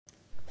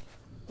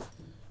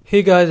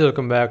Hey guys,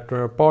 welcome back to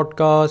our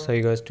podcast. How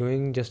you guys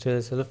doing? Just tell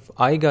yourself,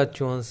 I got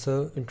you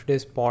answer. In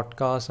today's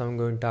podcast, I'm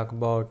going to talk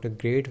about the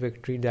great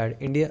victory that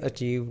India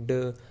achieved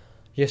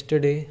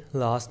yesterday,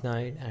 last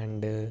night,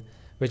 and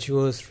which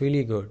was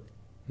really good.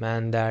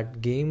 Man, that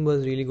game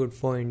was really good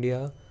for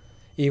India.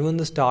 Even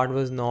the start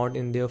was not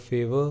in their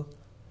favor.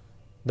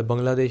 The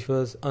Bangladesh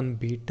was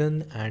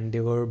unbeaten and they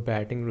were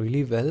batting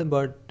really well,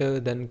 but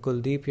then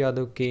Kuldeep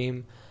Yadav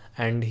came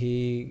and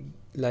he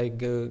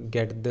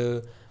get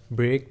the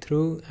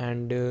breakthrough,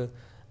 and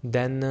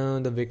then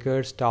the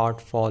wickets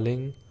start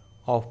falling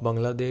of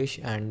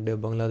Bangladesh, and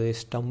Bangladesh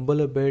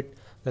stumble a bit.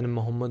 Then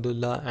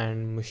Mohammedullah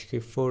and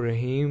Mushkifur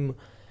Rahim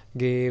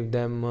gave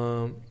them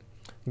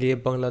gave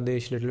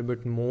Bangladesh a little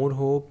bit more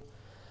hope,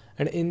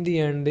 and in the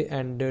end they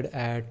ended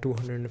at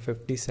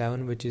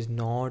 257, which is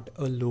not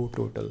a low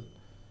total.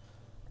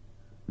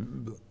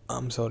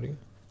 I'm sorry.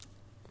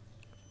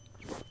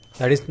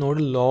 That is not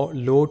a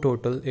low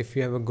total if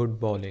you have a good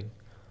bowling.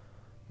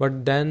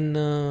 But then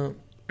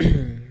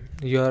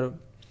you are,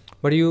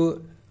 but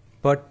you,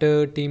 but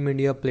Team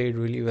India played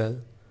really well.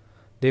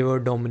 They were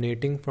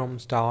dominating from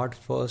start.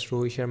 First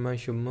Rohit Sharma and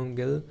Shubman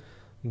Gill,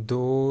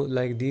 though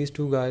like these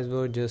two guys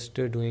were just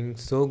doing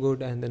so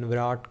good, and then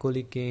Virat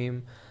Kohli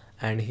came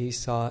and he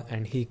saw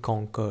and he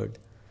conquered.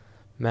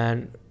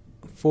 Man,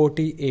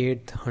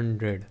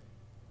 4800.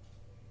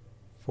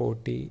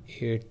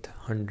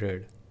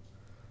 4800.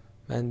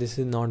 Man, this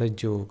is not a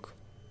joke.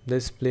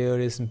 This player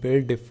is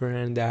built different,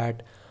 and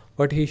that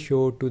what he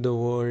showed to the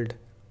world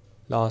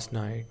last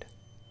night,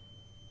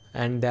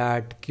 and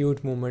that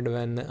cute moment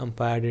when the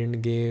umpire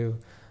didn't give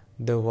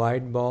the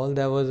white ball,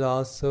 that was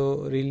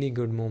also really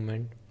good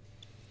moment.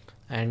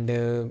 And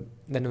then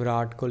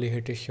Virat Kohli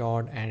hit a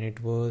shot and it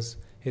was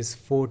his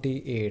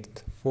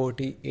 48th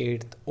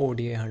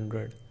ODI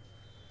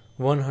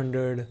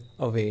 100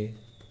 away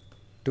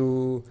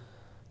to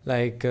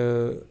like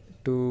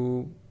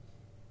to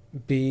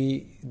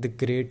be the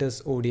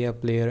greatest ODI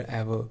player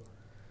ever.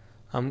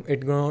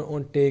 It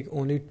gonna take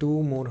only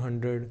 2 more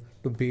 100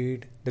 to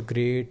beat the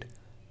great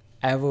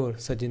ever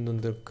Sachin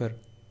Tendulkar,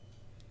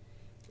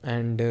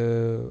 and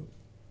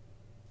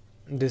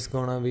this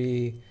gonna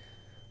be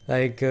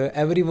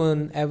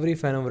every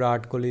fan of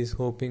Virat Kohli is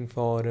hoping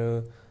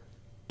for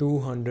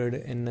 200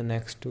 in the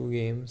next two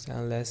games,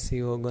 and let's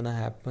see what's gonna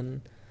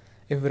happen.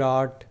 If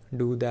Virat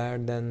do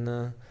that,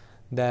 then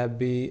that'd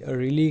be a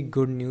really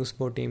good news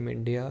for Team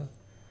India,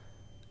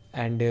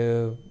 and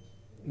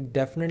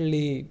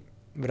definitely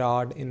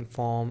Virat in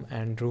form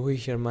and Rohit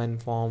Sharma in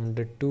form,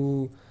 the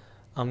two,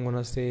 I'm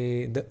gonna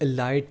say, the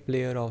elite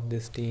player of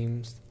these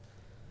teams.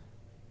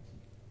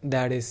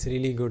 That is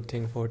really good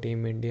thing for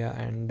Team India,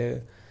 and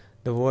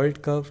the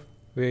World Cup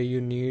where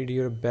you need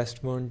your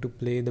best one to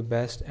play the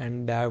best,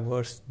 and that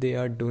what they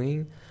are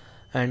doing.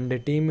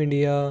 And Team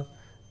India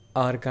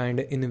are kind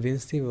of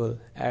invincible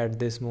at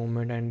this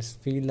moment, and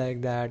feel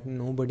like that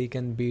nobody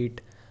can beat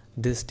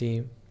this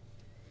team.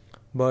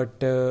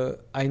 But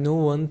I know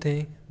one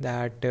thing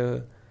that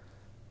the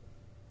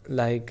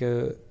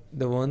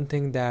one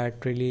thing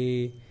that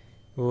really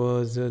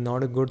was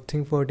not a good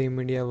thing for Team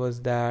India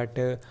was that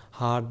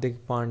Hardik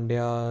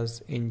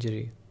Pandya's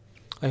injury.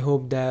 I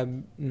hope that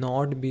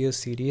not be a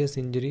serious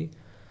injury,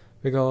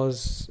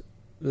 because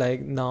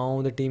like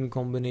now the team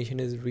combination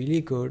is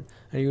really good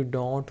and you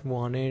don't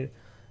wanted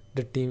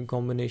the team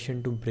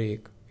combination to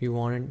break. You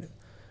wanted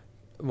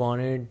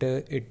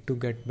it to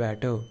get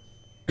better.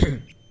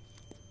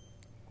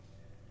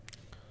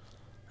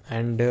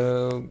 And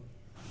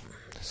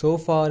so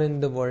far in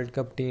the World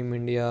Cup, Team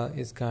India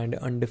is kind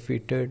of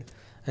undefeated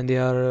and they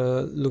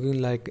are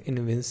looking like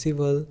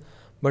invincible.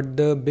 But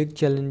the big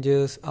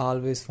challenges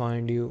always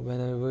find you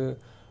whenever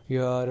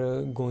you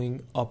are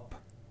going up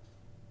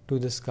to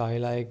the sky.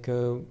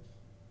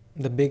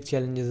 The big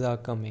challenges are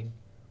coming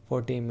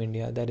for Team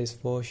India, that is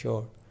for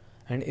sure.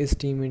 And is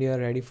Team India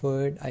ready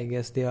for it? I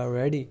guess they are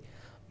ready,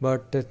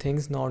 but the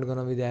thing's not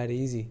gonna be that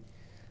easy.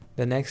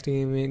 The next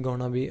game is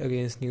gonna be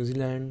against New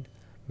Zealand,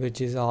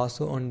 which is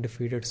also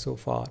undefeated so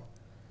far.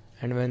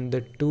 And when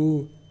the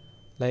two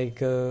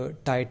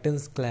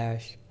titans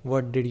clash,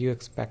 what did you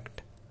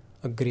expect?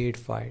 A great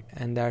fight,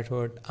 and that's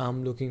what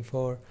I'm looking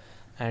for.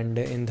 And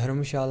in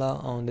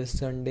Dharamshala on this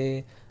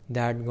Sunday,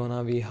 that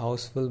gonna be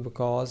houseful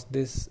because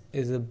this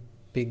is a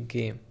big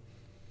game.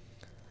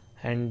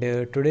 And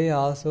today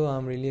also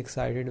I'm really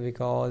excited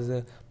because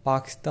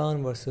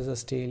Pakistan versus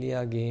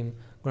Australia game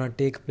gonna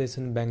take place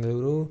in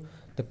Bengaluru.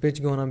 The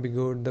pitch gonna be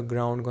good, the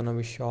ground gonna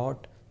be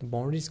short, the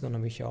boundary is gonna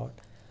be short,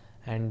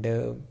 and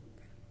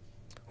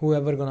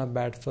whoever gonna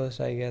bat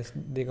first, I guess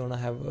they're gonna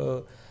have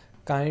a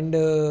kind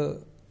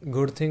of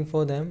good thing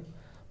for them.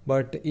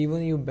 But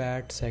even you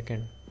bat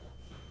second,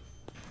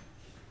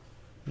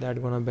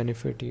 that gonna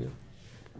benefit you.